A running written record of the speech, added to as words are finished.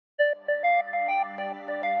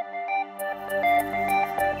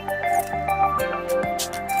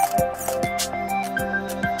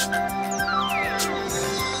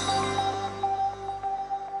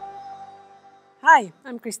Hi,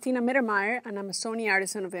 I'm Cristina Mittermeier, and I'm a Sony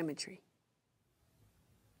Artisan of Imagery.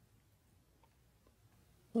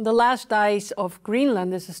 The Last Ice of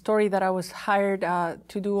Greenland is a story that I was hired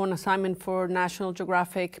to do on assignment for National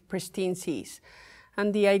Geographic Pristine Seas.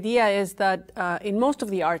 And the idea is that in most of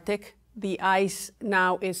the Arctic, the ice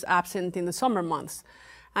now is absent in the summer months.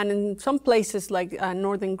 And in some places like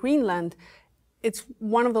northern Greenland, it's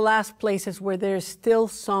one of the last places where there's still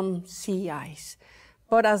some sea ice.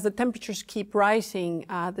 But as the temperatures keep rising,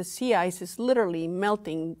 the sea ice is literally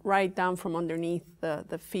melting right down from underneath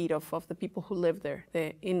the feet of the people who live there,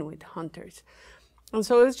 the Inuit hunters. And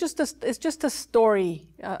so it's just a story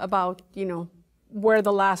about, where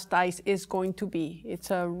the last ice is going to be.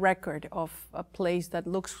 It's a record of a place that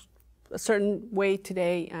looks a certain way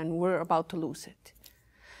today, and we're about to lose it.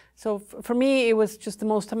 So for me, it was just the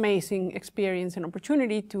most amazing experience and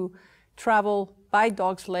opportunity to travel by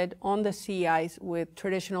dog sled on the sea ice with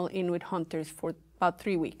traditional Inuit hunters for about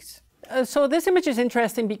 3 weeks. So this image is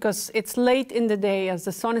interesting because it's late in the day as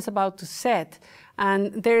the sun is about to set,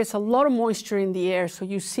 and there is a lot of moisture in the air. So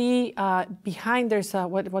you see behind there's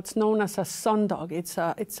what's known as a sundog. It's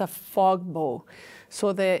a fog bow.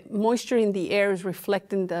 So the moisture in the air is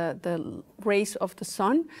reflecting the rays of the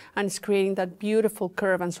sun, and it's creating that beautiful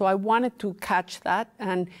curve. And so I wanted to catch that.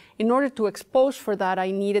 And in order to expose for that, I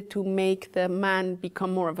needed to make the man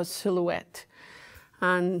become more of a silhouette.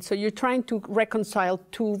 And so you're trying to reconcile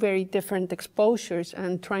two very different exposures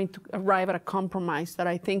and trying to arrive at a compromise that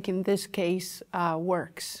I think in this case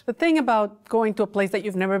works. The thing about going to a place that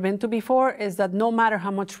you've never been to before is that no matter how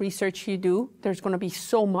much research you do, there's going to be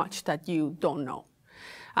so much that you don't know.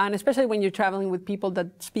 And especially when you're traveling with people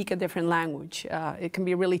that speak a different language, it can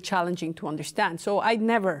be really challenging to understand. So I'd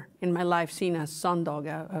never in my life seen a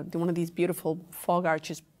sundog, one of these beautiful fog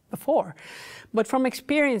arches before. But from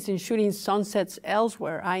experience in shooting sunsets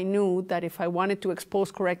elsewhere, I knew that if I wanted to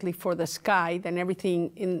expose correctly for the sky, then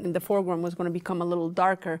everything in the foreground was going to become a little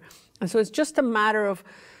darker. And so it's just a matter of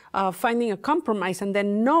finding a compromise and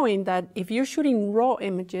then knowing that if you're shooting raw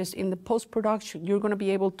images in the post-production, you're going to be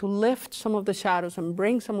able to lift some of the shadows and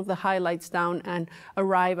bring some of the highlights down and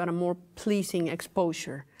arrive at a more pleasing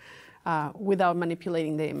exposure without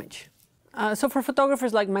manipulating the image. So for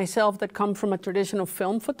photographers like myself that come from a traditional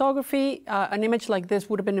film photography, an image like this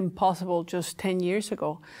would have been impossible just 10 years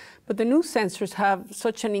ago. But the new sensors have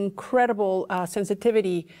such an incredible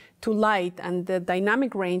sensitivity to light, and the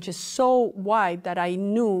dynamic range is so wide that I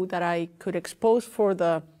knew that I could expose for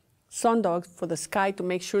the sundog, for the sky, to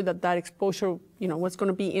make sure that that exposure, was going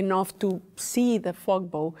to be enough to see the fog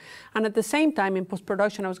bow. And at the same time, in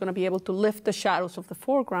post-production, I was going to be able to lift the shadows of the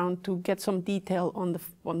foreground to get some detail on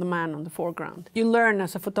the man on the foreground. You learn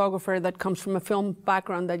as a photographer that comes from a film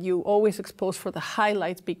background that you always expose for the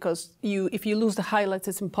highlights, because if you lose the highlights,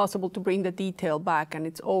 it's impossible to bring the detail back, and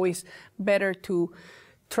it's always better to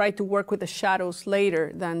try to work with the shadows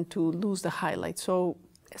later than to lose the highlights. So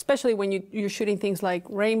especially when you're shooting things like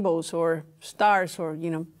rainbows or stars or,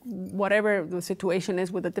 whatever the situation is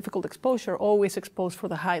with a difficult exposure, always expose for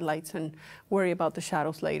the highlights and worry about the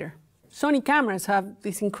shadows later. Sony cameras have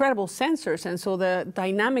these incredible sensors, and so the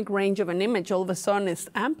dynamic range of an image all of a sudden is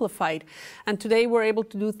amplified. And today we're able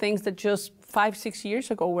to do things that just 5-6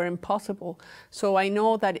 years ago were impossible. So I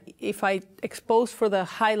know that if I expose for the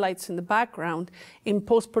highlights in the background in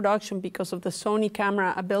post-production, because of the Sony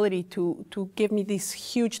camera ability to give me this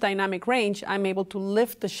huge dynamic range, I'm able to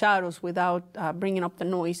lift the shadows without bringing up the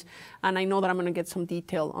noise. And I know that I'm going to get some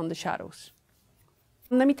detail on the shadows.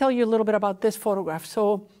 Let me tell you a little bit about this photograph.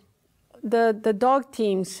 So the dog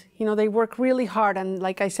teams, they work really hard, and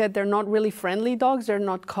like I said, they're not really friendly dogs. They're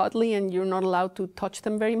not cuddly, and you're not allowed to touch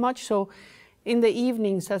them very much. So in the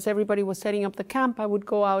evenings, as everybody was setting up the camp, I would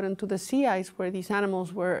go out into the sea ice where these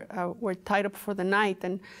animals were tied up for the night,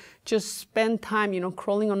 and just spend time,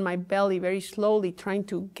 crawling on my belly very slowly, trying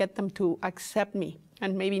to get them to accept me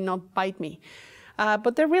and maybe not bite me.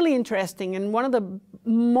 But they're really interesting, and one of the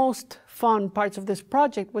most fun parts of this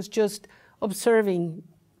project was just observing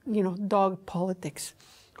dog politics.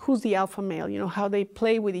 Who's the alpha male, how they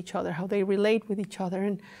play with each other, how they relate with each other.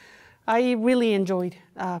 And I really enjoyed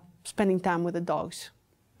spending time with the dogs.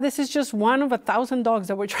 This is just one of 1,000 dogs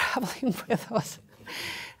that were traveling with us.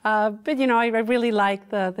 But, I really like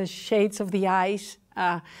the shades of the ice.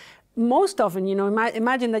 Most often,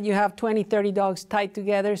 imagine that you have 20, 30 dogs tied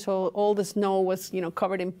together, so all the snow was,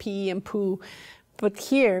 covered in pee and poo. But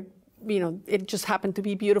here, it just happened to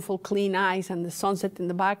be beautiful, clean ice and the sunset in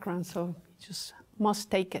the background, so you just must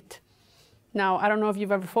take it. Now, I don't know if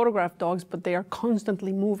you've ever photographed dogs, but they are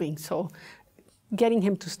constantly moving, so getting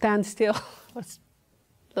him to stand still was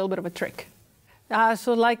a little bit of a trick.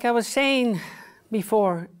 So like I was saying,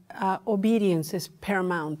 before, obedience is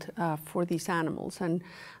paramount for these animals, and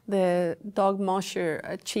the dog musher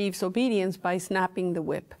achieves obedience by snapping the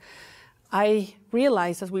whip. I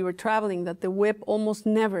realized as we were traveling that the whip almost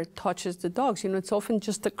never touches the dogs. You know, it's often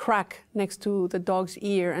just a crack next to the dog's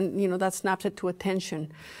ear, and you know that snaps it to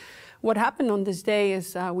attention. What happened on this day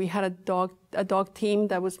is we had a dog team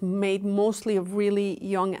that was made mostly of really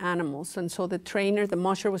young animals, and so the trainer, the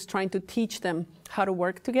musher, was trying to teach them how to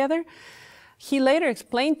work together. He later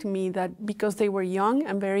explained to me that because they were young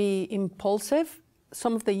and very impulsive,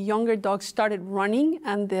 some of the younger dogs started running,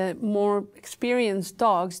 and the more experienced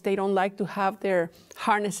dogs, they don't like to have their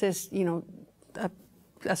harnesses, you know,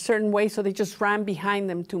 a certain way, so they just ran behind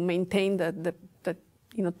them to maintain the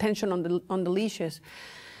you know, tension on the leashes.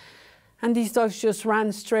 And these dogs just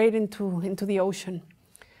ran straight into the ocean.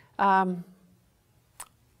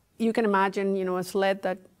 You can imagine, you know, a sled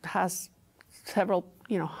that has several,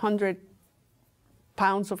 you know, 100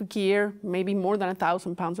 pounds of gear, maybe more than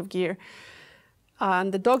 1,000 pounds of gear.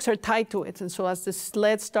 And the dogs are tied to it. And so as the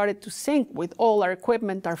sled started to sink with all our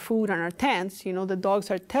equipment, our food, and our tents, you know, the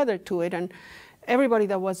dogs are tethered to it. And everybody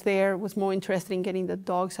that was there was more interested in getting the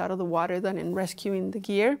dogs out of the water than in rescuing the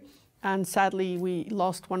gear. And sadly, we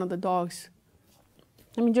lost one of the dogs.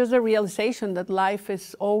 I mean, just the realization that life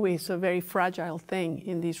is always a very fragile thing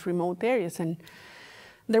in these remote areas. And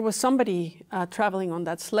there was somebody traveling on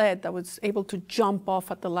that sled that was able to jump off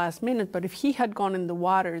at the last minute. But if he had gone in the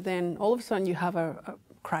water, then all of a sudden you have a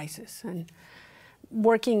crisis. And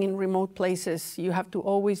working in remote places, you have to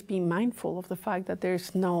always be mindful of the fact that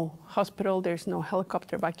there's no hospital, there's no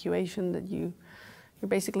helicopter evacuation, that you're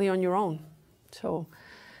basically on your own. So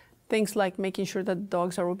things like making sure that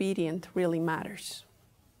dogs are obedient really matters.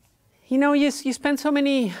 You know, you spend so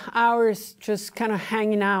many hours just kind of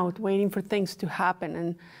hanging out, waiting for things to happen.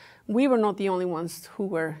 And we were not the only ones who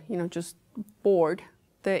were, you know, just bored.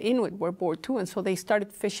 The Inuit were bored too, and so they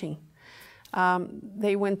started fishing.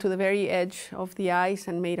 They went to the very edge of the ice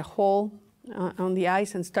and made a hole on the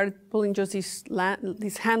ice and started pulling just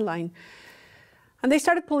this hand line. And they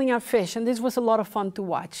started pulling out fish, and this was a lot of fun to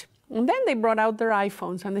watch. And then they brought out their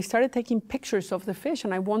iPhones and they started taking pictures of the fish,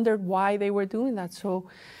 and I wondered why they were doing that. So,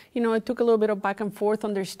 you know, it took a little bit of back and forth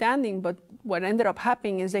understanding, but what ended up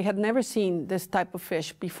happening is they had never seen this type of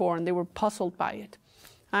fish before, and they were puzzled by it.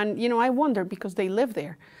 And, you know, I wondered because they live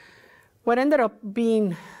there. What ended up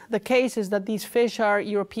being the case is that these fish are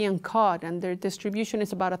European cod, and their distribution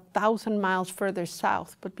is about 1,000 miles further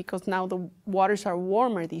south. But because now the waters are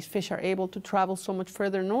warmer, these fish are able to travel so much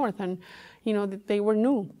further north. And, you know, they were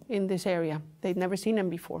new in this area. They'd never seen them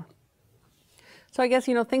before. So I guess,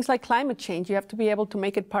 you know, things like climate change, you have to be able to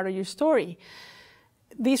make it part of your story.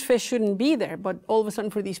 These fish shouldn't be there, but all of a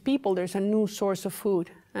sudden for these people, there's a new source of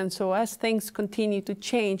food. And so as things continue to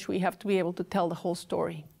change, we have to be able to tell the whole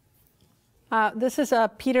story. This is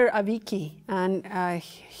Peter Avicii, and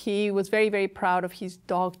he was very, very proud of his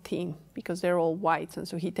dog team because they're all whites, and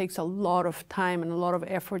so he takes a lot of time and a lot of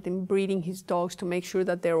effort in breeding his dogs to make sure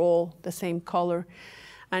that they're all the same color.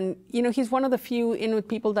 And, you know, he's one of the few Inuit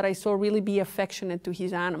people that I saw really be affectionate to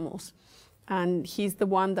his animals. And he's the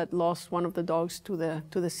one that lost one of the dogs to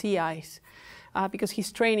the sea ice because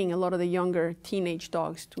he's training a lot of the younger teenage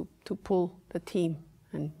dogs to pull the team.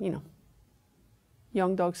 And, you know,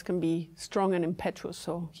 young dogs can be strong and impetuous,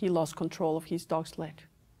 so he lost control of his dog sled.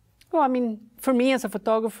 Well, I mean, for me as a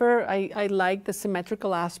photographer, I like the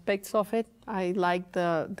symmetrical aspects of it. I like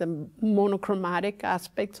the monochromatic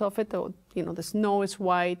aspects of it. You know, the snow is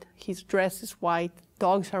white, his dress is white,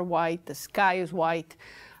 dogs are white, the sky is white.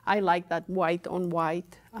 I like that white on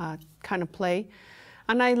white kind of play.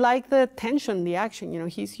 And I like the tension, the action. You know,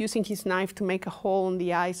 he's using his knife to make a hole in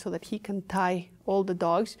the ice so that he can tie all the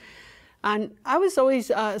dogs. And I was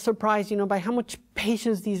always surprised, you know, by how much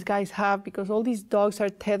patience these guys have, because all these dogs are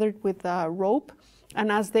tethered with a rope.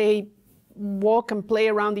 And as they walk and play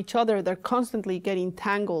around each other, they're constantly getting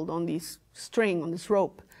tangled on this string, on this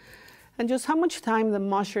rope. And just how much time the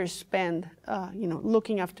mushers spend, you know,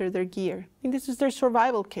 looking after their gear. I mean, this is their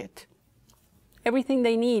survival kit. Everything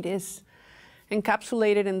they need is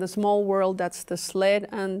encapsulated in the small world that's the sled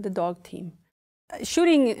and the dog team.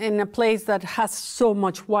 Shooting in a place that has so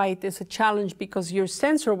much white is a challenge because your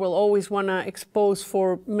sensor will always want to expose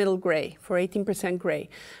for middle gray, for 18% gray.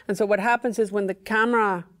 And so what happens is when the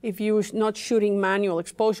camera, if you're not shooting manual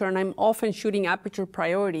exposure, and I'm often shooting aperture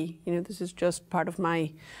priority, you know, this is just part of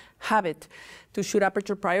my habit to shoot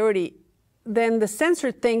aperture priority, then the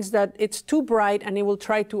sensor thinks that it's too bright and it will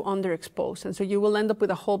try to underexpose. And so you will end up with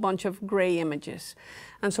a whole bunch of gray images.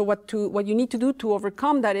 And so what you need to do to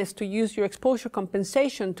overcome that is to use your exposure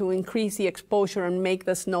compensation to increase the exposure and make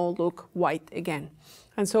the snow look white again.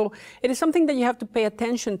 And so it is something that you have to pay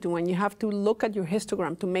attention to, and you have to look at your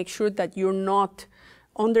histogram to make sure that you're not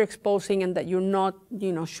underexposing and that you're not,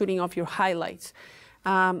 shooting off your highlights.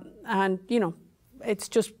 It's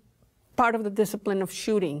just part of the discipline of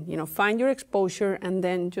shooting. Find your exposure and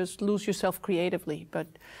then just lose yourself creatively. But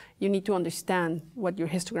you need to understand what your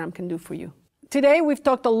histogram can do for you. Today, we've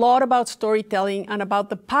talked a lot about storytelling and about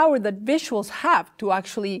the power that visuals have to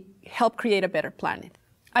actually help create a better planet.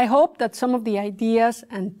 I hope that some of the ideas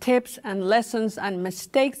and tips and lessons and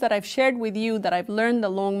mistakes that I've shared with you that I've learned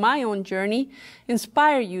along my own journey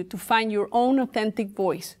inspire you to find your own authentic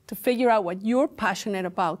voice, to figure out what you're passionate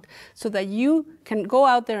about so that you can go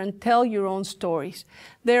out there and tell your own stories.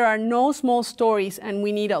 There are no small stories, and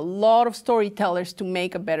we need a lot of storytellers to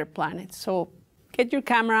make a better planet. So get your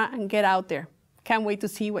camera and get out there. Can't wait to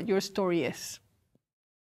see what your story is.